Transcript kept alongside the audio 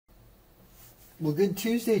Well, good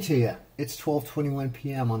Tuesday to you. It's 12:21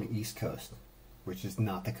 p.m. on the East Coast, which is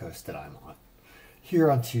not the coast that I'm on. Here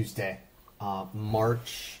on Tuesday,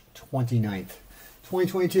 March 29th,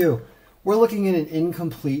 2022, we're looking at an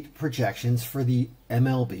incomplete projections for the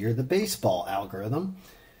MLB, or the baseball algorithm.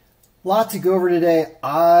 Lot to go over today.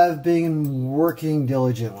 I've been working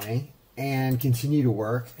diligently and continue to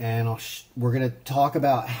work, and we're going to talk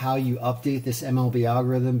about how you update this MLB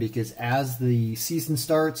algorithm, because as the season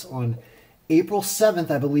starts on April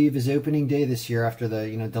 7th, I believe, is opening day this year after the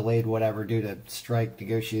delayed whatever due to strike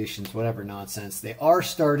negotiations, whatever nonsense. They are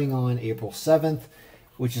starting on April 7th,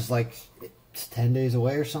 which is like it's 10 days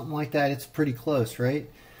away or something like that. It's pretty close, right?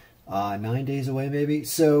 9 days away maybe.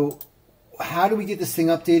 So how do we get this thing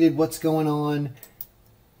updated? What's going on?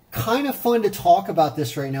 Kind of fun to talk about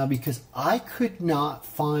this right now because I could not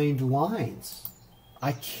find lines.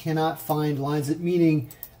 I cannot find lines, meaning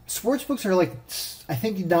sportsbooks are like, I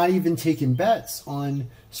think, not even taking bets on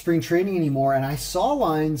spring training anymore. And I saw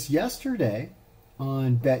lines yesterday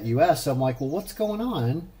on BetUS. So I'm like, well, what's going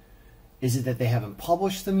on? Is it that they haven't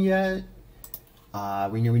published them yet?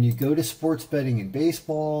 When you go to sports betting in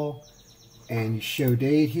baseball and you show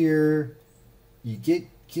date here, you get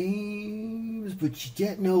games, but you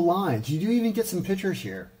get no lines. You do even get some pictures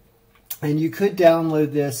here. And you could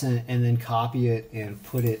download this and then copy it and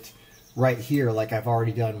put it right here, like I've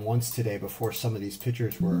already done once today before some of these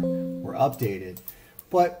pictures were updated.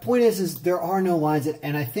 But point is there are no lines,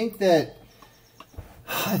 and I think that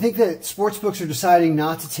sports books are deciding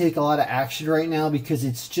not to take a lot of action right now because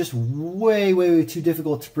it's just way too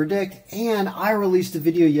difficult to predict. And I released a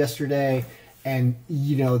video yesterday, and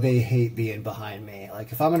they hate being behind me.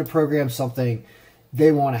 Like, if I'm going to program something,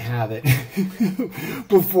 they want to have it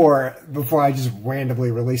before I just randomly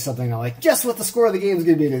release something. I'm like, guess what the score of the game is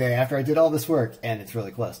going to be today after I did all this work, and it's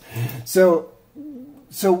really close. So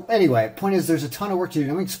anyway, point is there's a ton of work to do.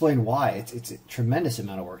 Let me explain why. It's a tremendous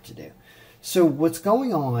amount of work to do. So what's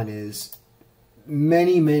going on is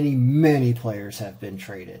many players have been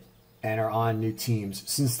traded and are on new teams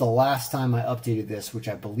since the last time I updated this, which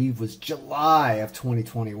I believe was July of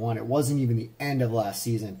 2021. It wasn't even the end of last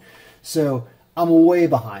season. So I'm way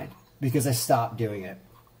behind because I stopped doing it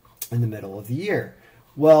in the middle of the year.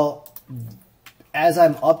 Well, as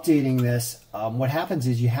I'm updating this, what happens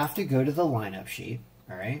is you have to go to the lineup sheet,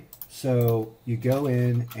 all right? So you go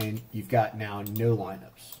in and you've got now no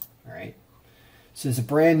lineups, all right? So it's a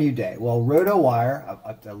brand new day. Well, RotoWire,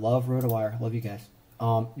 I love RotoWire, love you guys.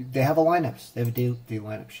 They have a lineups. They have a daily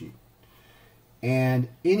lineup sheet. And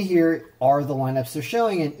in here are the lineups they're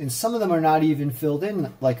showing, and some of them are not even filled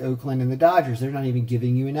in, like Oakland and the Dodgers. They're not even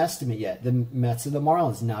giving you an estimate yet. The Mets and the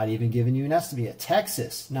Marlins, not even giving you an estimate yet.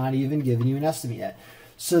 Texas, not even giving you an estimate yet.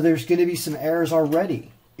 So there's going to be some errors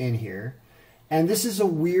already in here. And this is a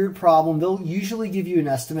weird problem. They'll usually give you an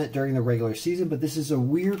estimate during the regular season, but this is a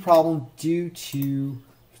weird problem due to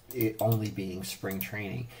it only being spring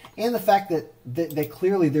training. And the fact that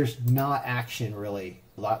clearly there's not action really,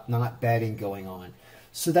 not betting going on.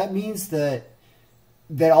 So that means that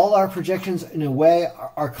all our projections in a way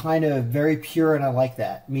are kind of very pure, and I like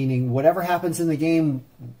that. Meaning whatever happens in the game,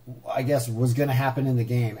 I guess, was going to happen in the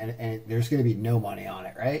game, and there's going to be no money on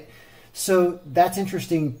it, right? So that's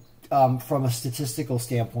interesting from a statistical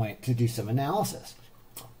standpoint to do some analysis.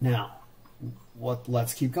 Now,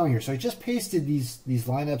 let's keep going here. So I just pasted these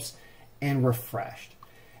lineups and refreshed.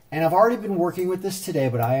 And I've already been working with this today,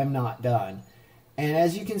 but I am not done. And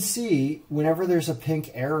as you can see, whenever there's a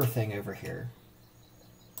pink error thing over here,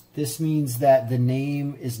 this means that the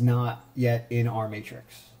name is not yet in our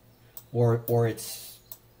matrix or its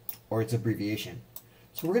abbreviation.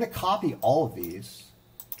 So we're going to copy all of these.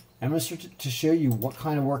 I'm going to start to show you what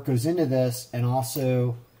kind of work goes into this, and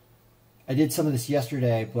also I did some of this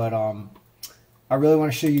yesterday, but I really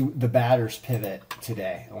want to show you the batter's pivot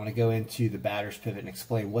today. I want to go into the batter's pivot and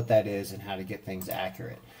explain what that is and how to get things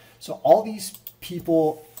accurate. So all these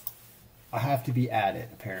people have to be added,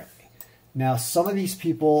 apparently. Now, some of these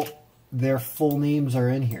people, their full names are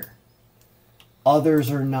in here.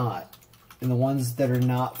 Others are not. And the ones that are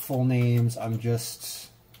not full names, I'm just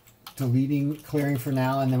deleting, clearing for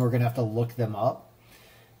now, and then we're going to have to look them up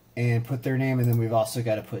and put their name. And then we've also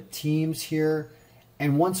got to put teams here.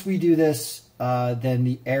 And once we do this, then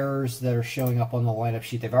the errors that are showing up on the lineup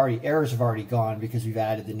sheet, errors have already gone because we've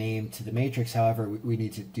added the name to the matrix. However, we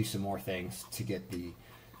need to do some more things to get the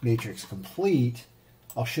matrix complete.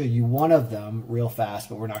 I'll show you one of them real fast,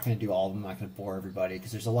 but we're not going to do all of them. I'm not going to bore everybody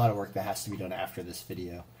because there's a lot of work that has to be done after this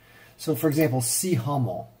video. So, for example, C.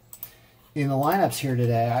 Hummel. In the lineups here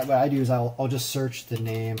today, what I do is I'll just search the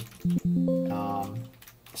name,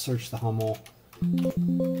 search the Hummel,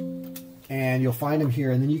 and you'll find him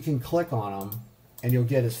here, and then you can click on him, and you'll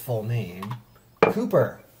get his full name.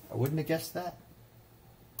 Cooper. I wouldn't have guessed that.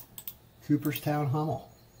 Cooperstown Hummel.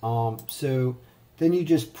 So then you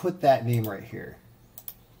just put that name right here.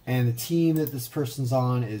 And the team that this person's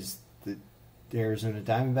on is the Arizona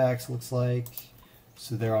Diamondbacks, looks like.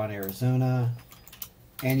 So they're on Arizona.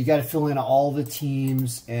 And you got to fill in all the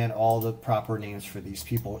teams and all the proper names for these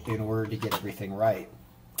people in order to get everything right.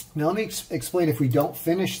 Now let me explain, if we don't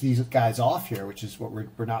finish these guys off here, which is what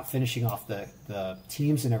we're not finishing off the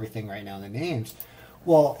teams and everything right now, the names.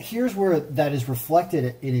 Well, here's where that is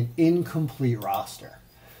reflected in an incomplete roster.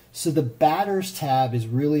 So the batters tab is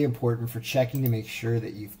really important for checking to make sure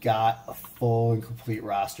that you've got a full and complete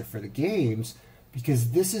roster for the games,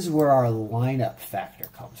 because this is where our lineup factor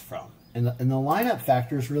comes from. And the lineup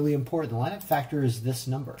factor is really important. The lineup factor is this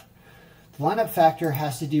number. The lineup factor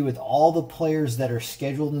has to do with all the players that are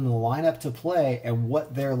scheduled in the lineup to play and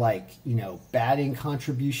what their, like, you know, batting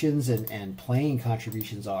contributions and playing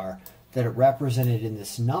contributions are that are represented in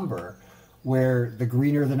this number, where the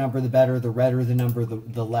greener the number, the better, the redder the number,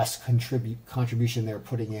 the less contribution they're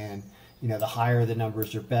putting in. You know, the higher the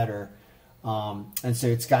numbers are better. And so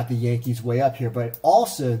it's got the Yankees way up here. But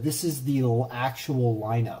also, this is the actual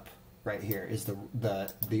lineup right here, is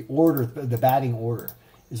the order, the batting order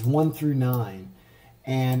is 1 through 9.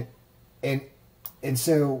 And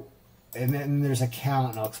so, and then there's a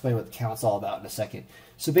count, and I'll explain what the count's all about in a second.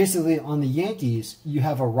 So basically, on the Yankees, you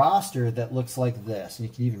have a roster that looks like this, and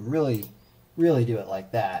you can even really do it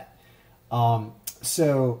like that.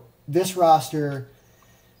 So this roster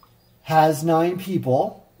has 9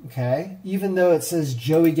 people, okay, even though it says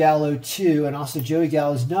Joey Gallo 2, and also Joey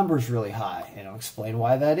Gallo's number is really high, and I'll explain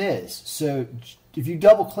why that is. So if you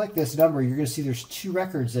double click this number, you're going to see there's 2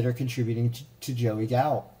 records that are contributing to Joey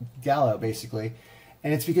Gallo, basically,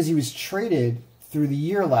 and it's because he was traded through the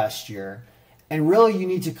year last year, and really you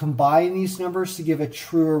need to combine these numbers to give a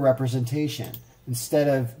truer representation, instead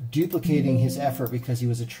of duplicating his effort because he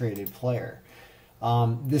was a traded player.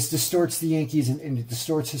 This distorts the Yankees, and it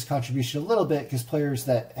distorts his contribution a little bit, because players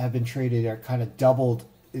that have been traded are kind of doubled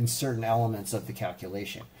in certain elements of the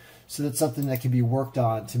calculation. So that's something that can be worked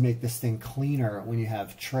on to make this thing cleaner when you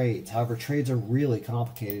have trades. However, trades are really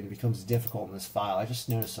complicated and it becomes difficult in this file. I just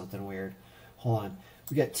noticed something weird. Hold on.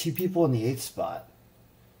 We got 2 people in the 8th spot.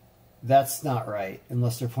 That's not right,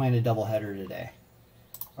 unless they're playing a doubleheader today.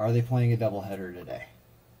 Are they playing a doubleheader today?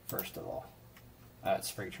 First of all, at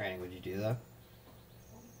spring training, would you do that?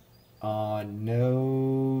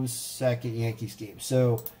 No second Yankees game.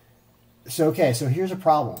 So okay. So here's a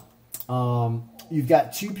problem. You've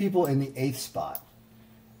got 2 people in the 8th spot,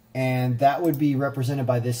 and that would be represented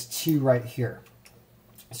by this 2 right here.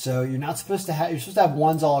 So you're not supposed to have, you're supposed to have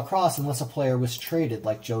 1s all across unless a player was traded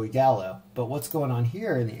like Joey Gallo. But what's going on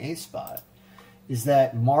here in the 8th spot is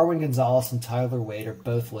that Marwin Gonzalez and Tyler Wade are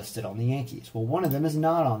both listed on the Yankees. Well, one of them is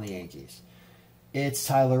not on the Yankees. It's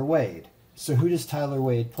Tyler Wade. So who does Tyler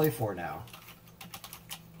Wade play for now?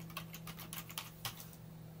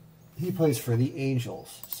 He plays for the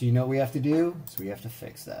Angels. So you know what we have to do? So we have to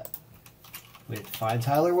fix that. We have to find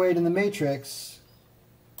Tyler Wade in the matrix.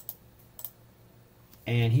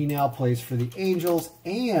 And he now plays for the Angels,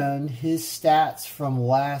 and his stats from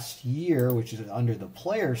last year, which is under the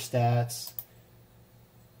player stats,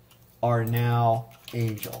 are now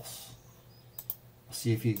Angels. We'll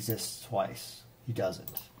see if he exists twice. He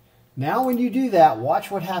doesn't. Now when you do that, watch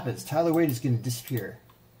what happens. Tyler Wade is going to disappear.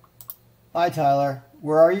 Bye, Tyler.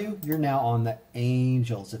 Where are you? You're now on the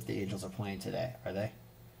Angels, if the Angels are playing today. Are they?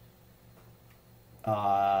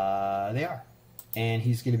 They are. And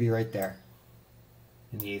he's going to be right there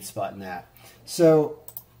in the 8th spot in that. So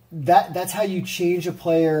that's how you change a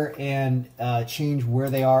player and change where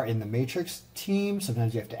they are in the matrix team.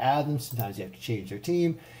 Sometimes you have to add them. Sometimes you have to change their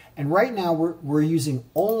team. And right now we're using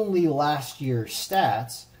only last year's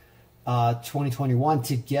stats, 2021,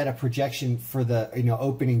 to get a projection for the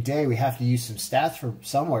opening day. We have to use some stats from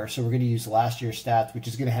somewhere, so we're going to use last year's stats, which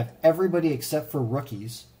is going to have everybody except for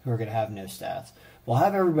rookies who are going to have no stats. We'll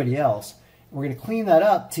have everybody else. We're going to clean that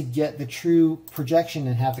up to get the true projection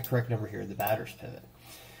and have the correct number here, the batter's pivot.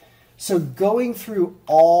 So going through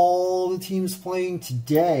all the teams playing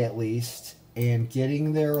today, at least, and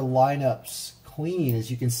getting their lineups clean,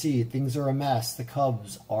 as you can see, things are a mess. The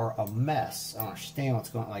Cubs are a mess. I don't understand what's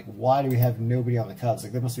going on. Like, why do we have nobody on the Cubs?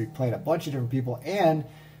 Like, they must be playing a bunch of different people. And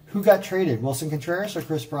who got traded? Wilson Contreras or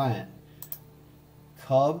Chris Bryant?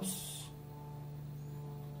 Cubs.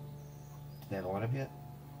 Do they have a lineup yet?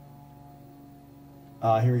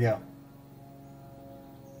 Here we go.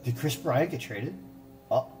 Did Chris Bryant get traded?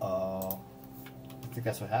 Uh-oh. I think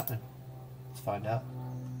that's what happened. Let's find out.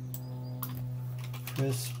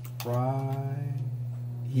 Chris Bryant.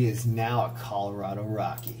 He is now a Colorado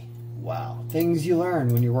Rocky. Wow. Things you learn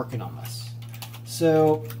when you're working on this.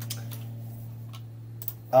 So,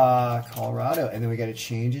 Colorado. And then we got to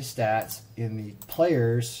change his stats in the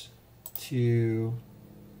players to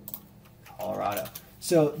Colorado.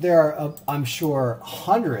 So there are, I'm sure,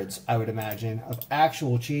 hundreds, I would imagine, of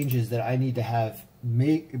actual changes that I need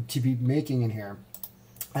to be making in here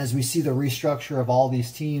as we see the restructure of all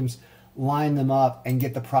these teams, line them up, and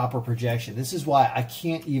get the proper projection. This is why I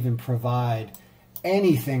can't even provide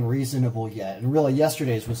anything reasonable yet. And really,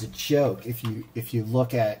 yesterday's was a joke if you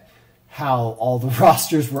look at how all the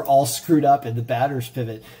rosters were all screwed up in the batter's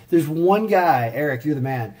pivot. There's one guy, Eric, you're the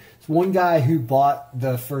man. There's one guy who bought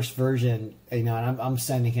the first version, and I'm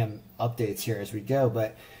sending him updates here as we go,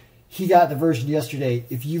 but he got the version yesterday.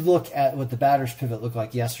 If you look at what the batter's pivot looked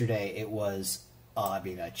like yesterday, it was,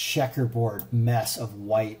 a checkerboard mess of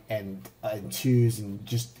white and twos and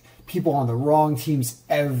just people on the wrong teams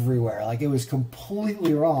everywhere. Like, it was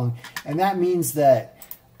completely wrong. And that means that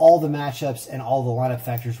all the matchups and all the lineup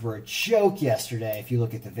factors were a joke yesterday if you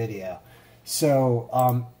look at the video.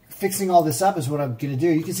 So fixing all this up is what I'm going to do.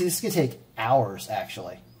 You can see this is going to take hours,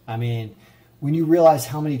 actually. I mean, when you realize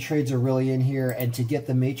how many trades are really in here, and to get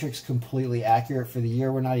the matrix completely accurate for the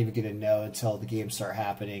year, we're not even going to know until the games start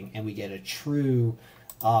happening and we get a true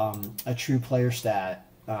player stat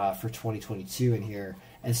for 2022 in here,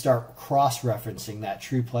 and start cross-referencing that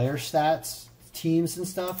true player stats, teams and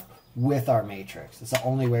stuff, with our matrix. It's the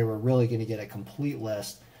only way we're really going to get a complete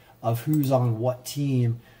list of who's on what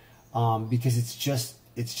team, because it's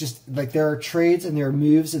just like there are trades and there are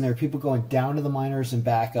moves and there are people going down to the minors and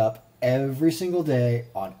back up every single day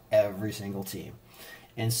on every single team.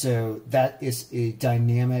 And so that is a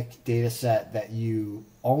dynamic data set that you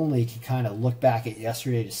only can kind of look back at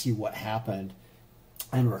yesterday to see what happened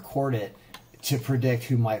and record it to predict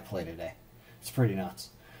who might play today. It's pretty nuts.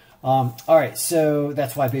 All right, so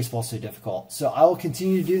that's why baseball is so difficult. So I will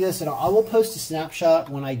continue to do this, and I will post a snapshot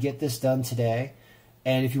when I get this done today.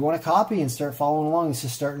 And if you want to copy and start following along, this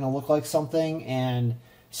is starting to look like something, and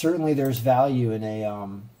certainly there's value in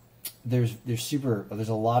a there's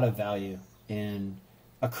a lot of value in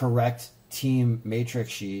a correct team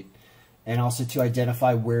matrix sheet, and also to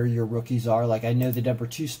identify where your rookies are. Like, I know the number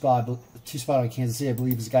two spot on Kansas City, I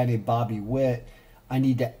believe, is a guy named Bobby Witt. I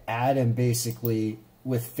need to add him basically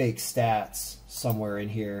with fake stats somewhere in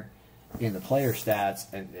here in the player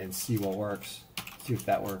stats and see what works. See if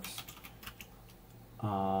that works.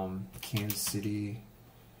 Kansas City,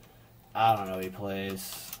 I don't know who he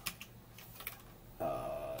plays.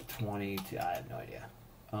 22, I have no idea.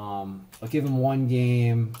 I'll give him one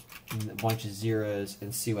game and a bunch of zeros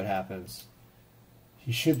and see what happens.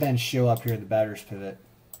 He should then show up here in the batter's pivot.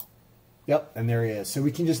 Yep, and there he is. So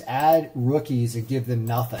we can just add rookies and give them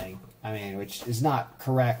nothing. I mean, which is not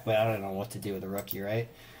correct, but I don't know what to do with a rookie, right?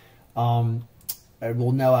 We'll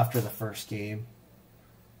know after the first game.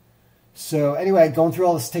 So anyway, going through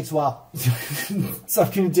all this takes a while. So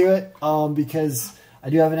I'm going to do it because I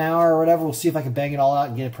do have an hour or whatever. We'll see if I can bang it all out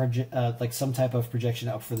and get a like some type of projection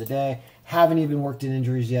up for the day. Haven't even worked in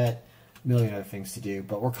injuries yet. A million other things to do.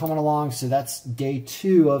 But we're coming along. So that's day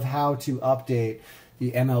 2 of how to update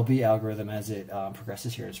the MLB algorithm as it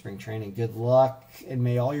progresses here in spring training. Good luck, and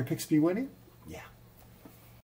may all your picks be winning.